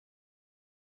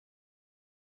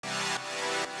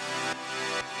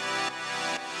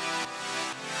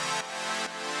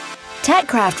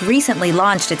Techcraft recently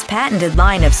launched its patented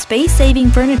line of space-saving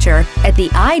furniture at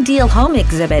the Ideal Home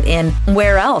exhibit in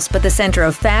where else but the center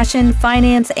of fashion,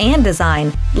 finance, and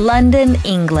design, London,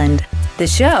 England. The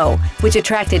show, which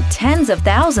attracted tens of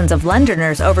thousands of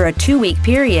Londoners over a 2-week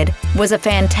period, was a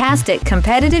fantastic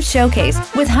competitive showcase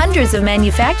with hundreds of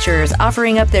manufacturers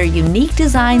offering up their unique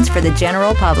designs for the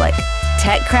general public.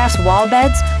 Techcraft's wall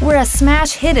beds were a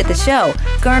smash hit at the show,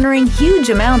 garnering huge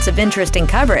amounts of interest and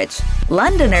coverage.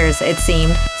 Londoners, it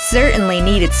seemed, certainly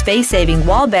needed space-saving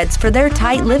wall beds for their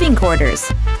tight living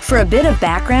quarters. For a bit of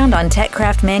background on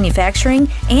Techcraft manufacturing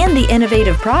and the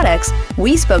innovative products,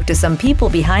 we spoke to some people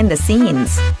behind the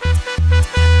scenes.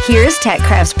 Here's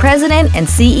Techcraft's president and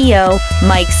CEO,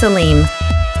 Mike Salim.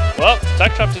 Well,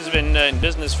 Techcraft has been in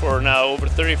business for now over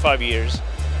 35 years.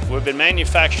 We've been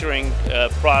manufacturing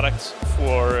products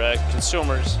for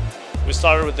consumers. We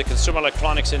started with the consumer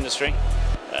electronics industry,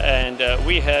 and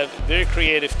we have a very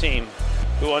creative team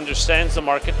who understands the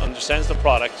market, understands the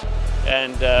product,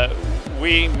 and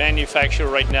we manufacture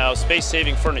right now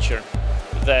space-saving furniture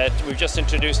that we've just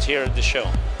introduced here at the show.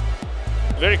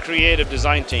 Very creative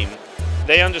design team.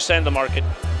 They understand the market,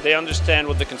 they understand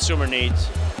what the consumer needs.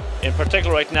 In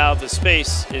particular right now, the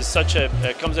space is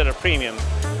comes at a premium,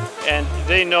 and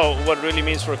they know what it really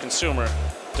means for a consumer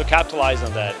to capitalize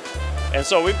on that. And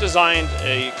so we've designed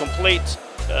a complete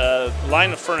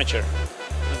line of furniture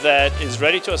that is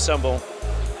ready to assemble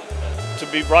to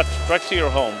be brought direct to your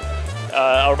home.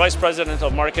 Our Vice President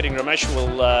of Marketing, Ramesh,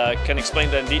 can explain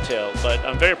that in detail, but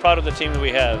I'm very proud of the team that we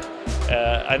have,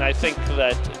 and I think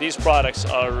that these products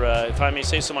are, if I may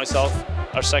say so myself,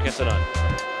 are second to none.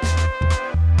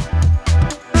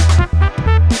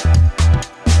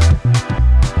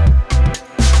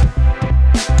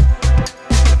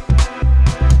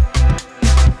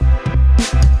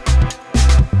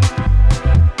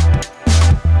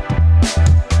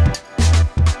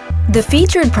 The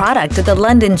featured product at the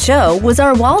London show was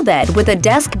our wall bed with a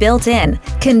desk built in,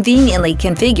 conveniently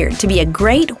configured to be a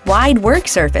great wide work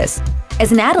surface.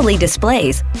 As Natalie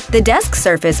displays, the desk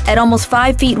surface at almost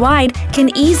 5 feet wide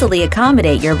can easily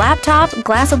accommodate your laptop,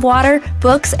 glass of water,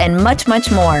 books, and much,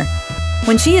 much more.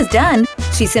 When she is done,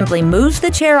 she simply moves the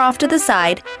chair off to the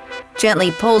side,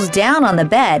 gently pulls down on the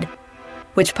bed,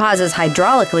 which pauses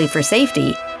hydraulically for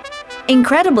safety,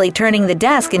 incredibly turning the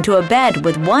desk into a bed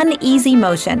with one easy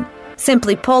motion.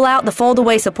 Simply pull out the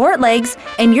fold-away support legs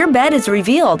and your bed is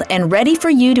revealed and ready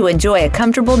for you to enjoy a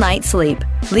comfortable night's sleep,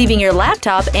 leaving your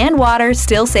laptop and water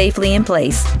still safely in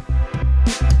place.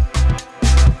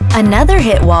 Another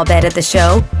hit wall bed at the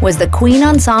show was the Queen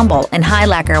Ensemble in high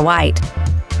lacquer white.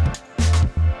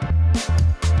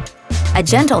 A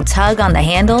gentle tug on the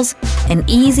handles, an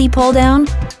easy pull down,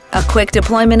 a quick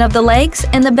deployment of the legs,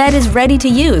 and the bed is ready to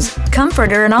use,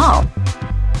 comforter and all.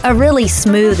 A really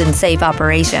smooth and safe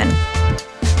operation.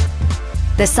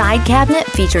 The side cabinet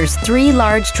features 3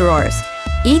 large drawers,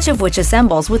 each of which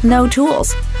assembles with no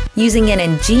tools, using an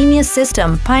ingenious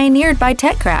system pioneered by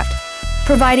Techcraft,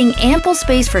 providing ample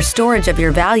space for storage of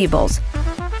your valuables.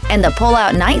 And the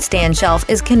pull-out nightstand shelf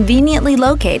is conveniently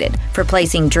located for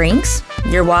placing drinks,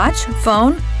 your watch,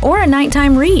 phone, or a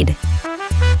nighttime read.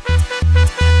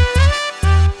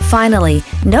 Finally,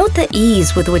 note the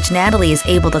ease with which Natalie is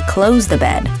able to close the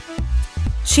bed.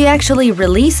 She actually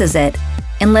releases it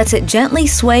and lets it gently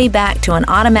sway back to an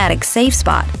automatic safe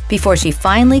spot before she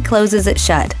finally closes it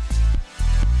shut.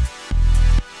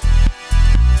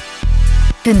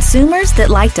 Consumers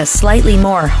that liked a slightly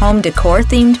more home decor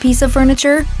themed piece of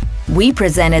furniture, we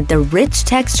presented the rich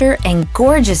texture and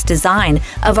gorgeous design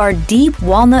of our deep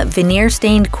walnut veneer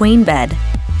stained queen bed.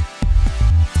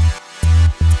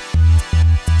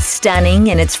 Stunning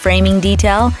in its framing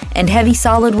detail and heavy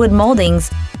solid wood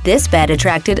moldings, this bed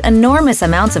attracted enormous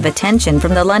amounts of attention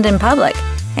from the London public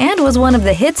and was one of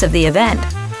the hits of the event.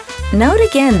 Note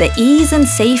again the ease and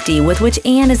safety with which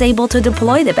Anne is able to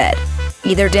deploy the bed,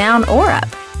 either down or up.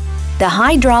 The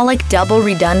hydraulic double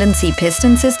redundancy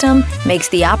piston system makes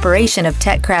the operation of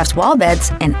Techcraft's wall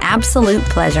beds an absolute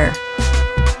pleasure.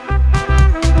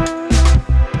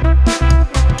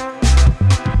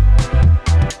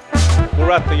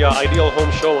 We're at the Ideal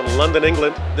Home Show in London,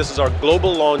 England. This is our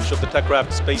global launch of the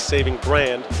Techcraft space-saving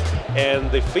brand,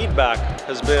 and the feedback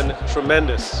has been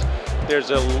tremendous.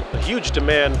 there's a huge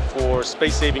demand for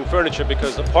space-saving furniture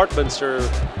because apartments are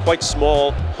quite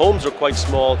small, homes are quite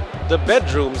small. The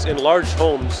bedrooms in large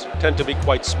homes tend to be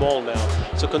quite small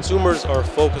now. So consumers are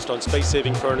focused on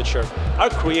space-saving furniture. Our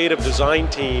creative design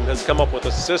team has come up with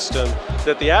a system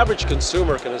that the average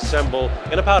consumer can assemble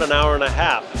in about an hour and a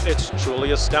half. It's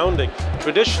truly astounding.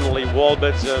 Traditionally, wall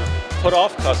beds have put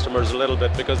off customers a little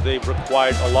bit because they've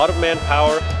required a lot of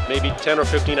manpower, maybe 10 or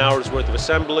 15 hours worth of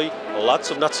assembly,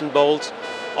 lots of nuts and bolts.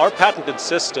 Our patented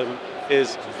system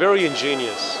is very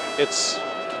ingenious. It's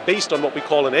based on what we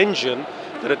call an engine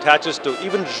that attaches to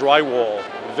even drywall.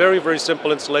 Very, very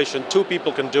simple installation. 2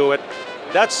 people can do it.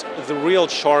 That's the real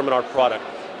charm in our product.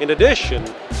 In addition,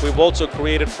 we've also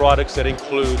created products that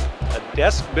include a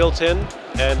desk built in,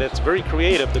 and it's very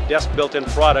creative. The desk built-in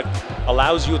product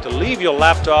allows you to leave your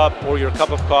laptop or your cup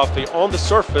of coffee on the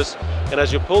surface, and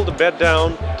as you pull the bed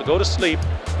down to go to sleep,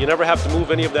 you never have to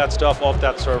move any of that stuff off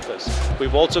that surface.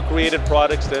 We've also created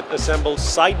products that assemble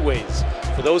sideways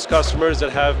for those customers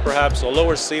that have perhaps a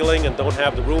lower ceiling and don't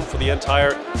have the room for the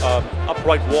entire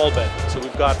upright wall bed. So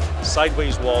we've got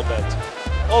sideways wall beds.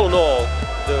 All in all,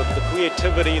 the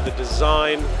creativity, the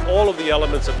design, all of the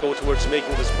elements that go towards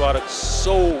making this product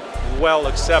so well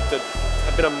accepted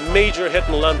have been a major hit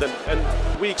in London,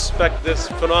 and we expect this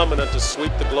phenomenon to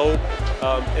sweep the globe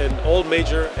in all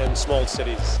major and small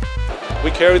cities.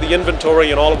 We carry the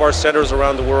inventory in all of our centers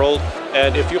around the world,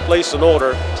 and if you place an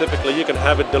order, typically you can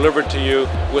have it delivered to you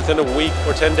within a week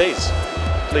or 10 days.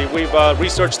 We've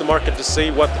researched the market to see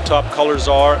what the top colors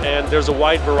are, and there's a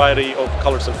wide variety of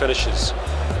colors and finishes.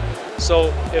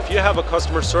 So if you have a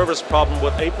customer service problem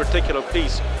with a particular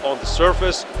piece on the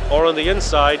surface or on the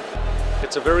inside,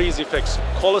 it's a very easy fix.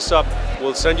 Call us up,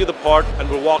 we'll send you the part, and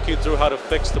we'll walk you through how to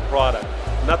fix the product.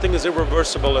 Nothing is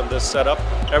irreversible in this setup.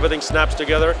 Everything snaps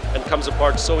together and comes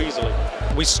apart so easily.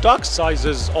 We stock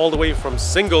sizes all the way from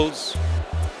singles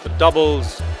to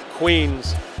doubles,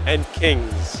 queens, and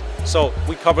kings. So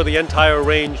we cover the entire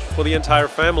range for the entire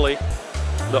family,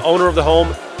 the owner of the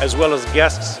home, as well as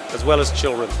guests, as well as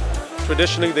children.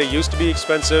 Traditionally, they used to be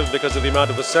expensive because of the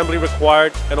amount of assembly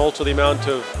required and also the amount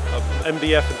of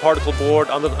MDF and particle board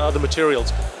and other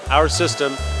materials. Our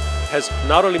system has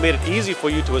not only made it easy for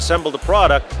you to assemble the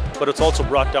product, but it's also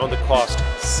brought down the cost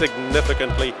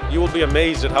significantly. You will be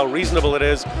amazed at how reasonable it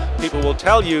is. People will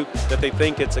tell you that they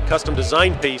think it's a custom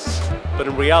design piece, but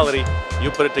in reality, you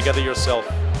put it together yourself.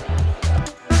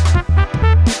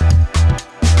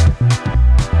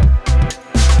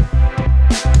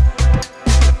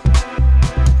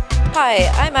 Hi,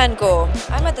 I'm Anne Gore.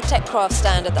 I'm at the Techcraft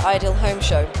stand at the Ideal Home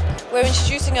Show. We're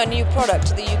introducing our new product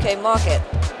to the UK market.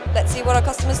 Let's see what our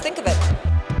customers think of it.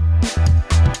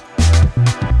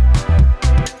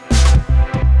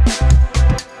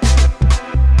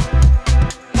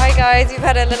 Hi guys, you've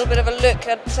had a little bit of a look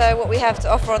at what we have to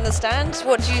offer on the stand.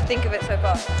 What do you think of it so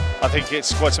far? I think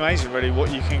it's quite amazing really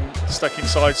what you can stuck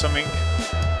inside something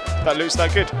that looks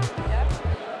that good.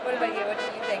 What about you? What do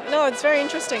you think? No, it's very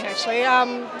interesting actually.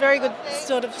 Very good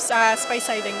sort of space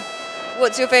saving.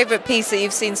 What's your favourite piece that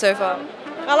you've seen so far?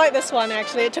 I like this one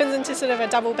actually. It turns into sort of a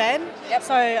double bed. Yep.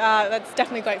 So that's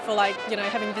definitely great for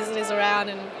having visitors around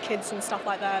and kids and stuff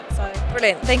like that. So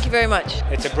Brilliant. Thank you very much.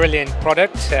 It's a brilliant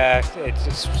product. It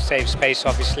saves space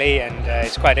obviously, and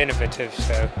it's quite innovative.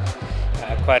 So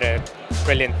quite a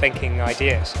brilliant thinking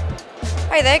idea. So.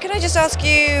 Hi there, can I just ask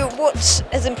you what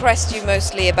has impressed you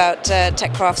mostly about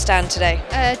Techcraft stand today?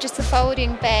 Just the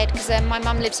folding bed, because my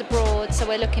mum lives abroad, so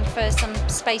we're looking for some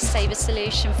space saver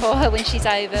solution for her when she's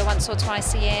over once or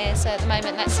twice a year. So at the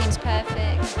moment that seems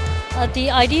perfect.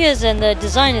 The ideas and the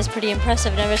design is pretty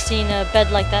impressive. I've never seen a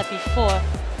bed like that before,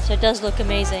 so it does look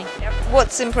amazing.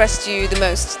 What's impressed you the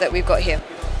most that we've got here?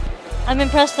 I'm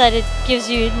impressed that it gives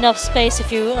you enough space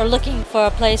if you are looking for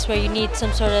a place where you need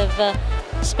some sort of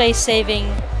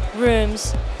space-saving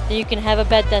rooms, that you can have a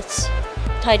bed that's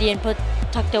tidy and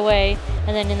tucked away,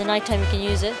 and then in the nighttime you can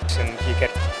use it. And you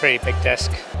get a pretty big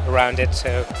desk around it,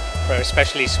 so for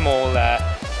especially small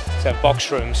sort of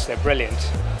box rooms, they're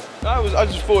brilliant. I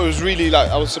just thought it was really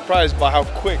I was surprised by how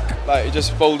quick it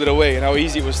just folded away and how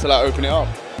easy it was to open it up.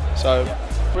 So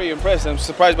pretty impressed. I'm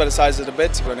surprised by the size of the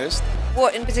bed, to be honest.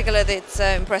 What in particular that's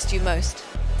impressed you most?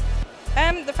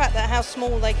 The fact that how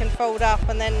small they can fold up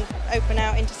and then open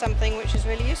out into something which is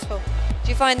really useful. Do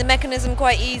you find the mechanism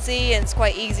quite easy, and it's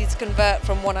quite easy to convert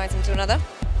from one item to another?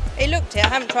 It looked it. I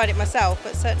haven't tried it myself,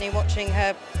 but certainly watching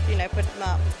her, put them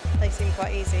up, they seem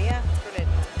quite easy. Yeah. Brilliant.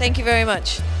 Thank you very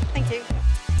much. Thank you.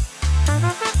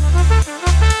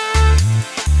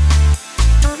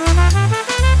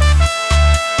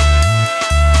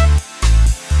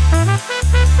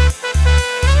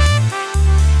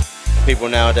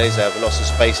 people nowadays have lots of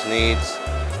space needs.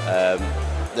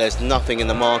 There's nothing in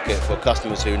the market for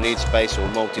customers who need space or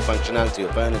multi-functionality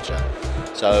or furniture.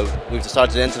 So we've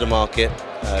decided to enter the market,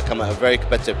 come at a very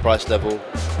competitive price level.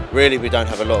 Really, we don't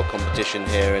have a lot of competition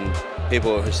here, and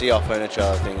people who see our furniture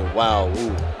are thinking, wow,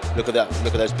 ooh, look at that,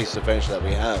 look at those pieces of furniture that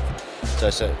we have. So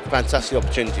it's a fantastic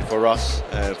opportunity for us,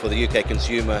 for the UK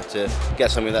consumer, to get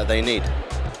something that they need.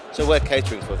 So we're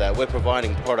catering for that. We're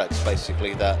providing products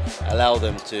basically that allow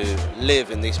them to live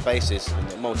in these spaces in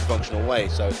a multifunctional way.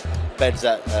 So beds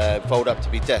that fold up to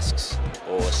be desks,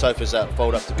 or sofas that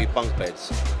fold up to be bunk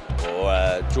beds,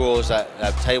 or drawers that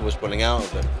have tables pulling out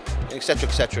of them, etc,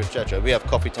 etc, etc. We have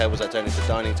coffee tables that turn into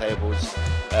dining tables.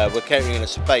 We're catering in a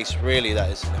space really that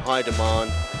is in high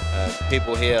demand.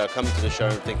 People here are coming to the show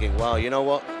and thinking, wow, you know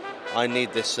what? I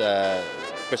need this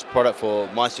product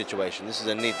for my situation. This is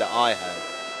a need that I have.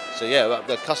 So yeah,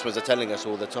 the customers are telling us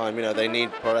all the time, you know, they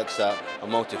need products that are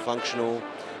multifunctional.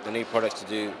 They need products to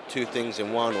do 2 things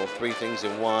in one or 3 things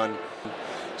in one.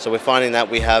 So we're finding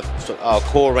that we have our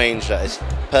core range that is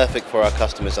perfect for our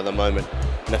customers at the moment,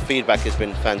 and the feedback has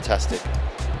been fantastic.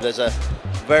 There's a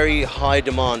very high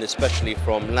demand, especially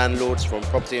from landlords, from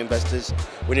property investors.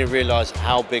 We didn't realise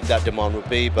how big that demand would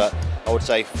be, but I would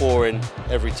say 4 in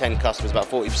every 10 customers, about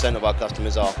 40% of our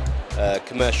customers are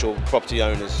commercial property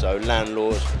owners, so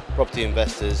landlords, property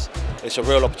investors. It's a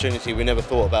real opportunity we never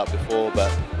thought about before,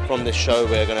 but from this show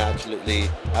we're going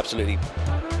to absolutely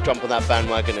jump on that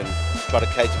bandwagon and try to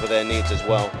cater for their needs as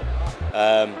well.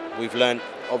 We've learned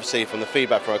obviously from the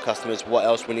feedback from our customers what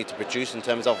else we need to produce in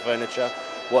terms of furniture,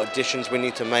 what additions we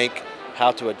need to make,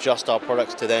 how to adjust our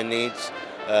products to their needs.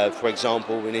 For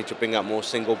example, we need to bring out more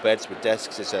single beds with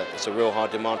desks. It's a real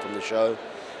hard demand from the show.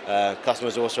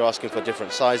 Customers are also asking for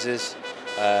different sizes.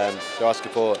 They're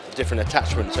asking for different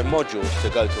attachments and modules to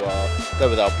go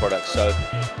with our products. So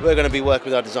we're going to be working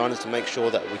with our designers to make sure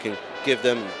that we can give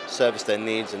them, service their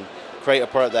needs, and create a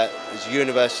product that is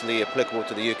universally applicable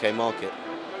to the UK market.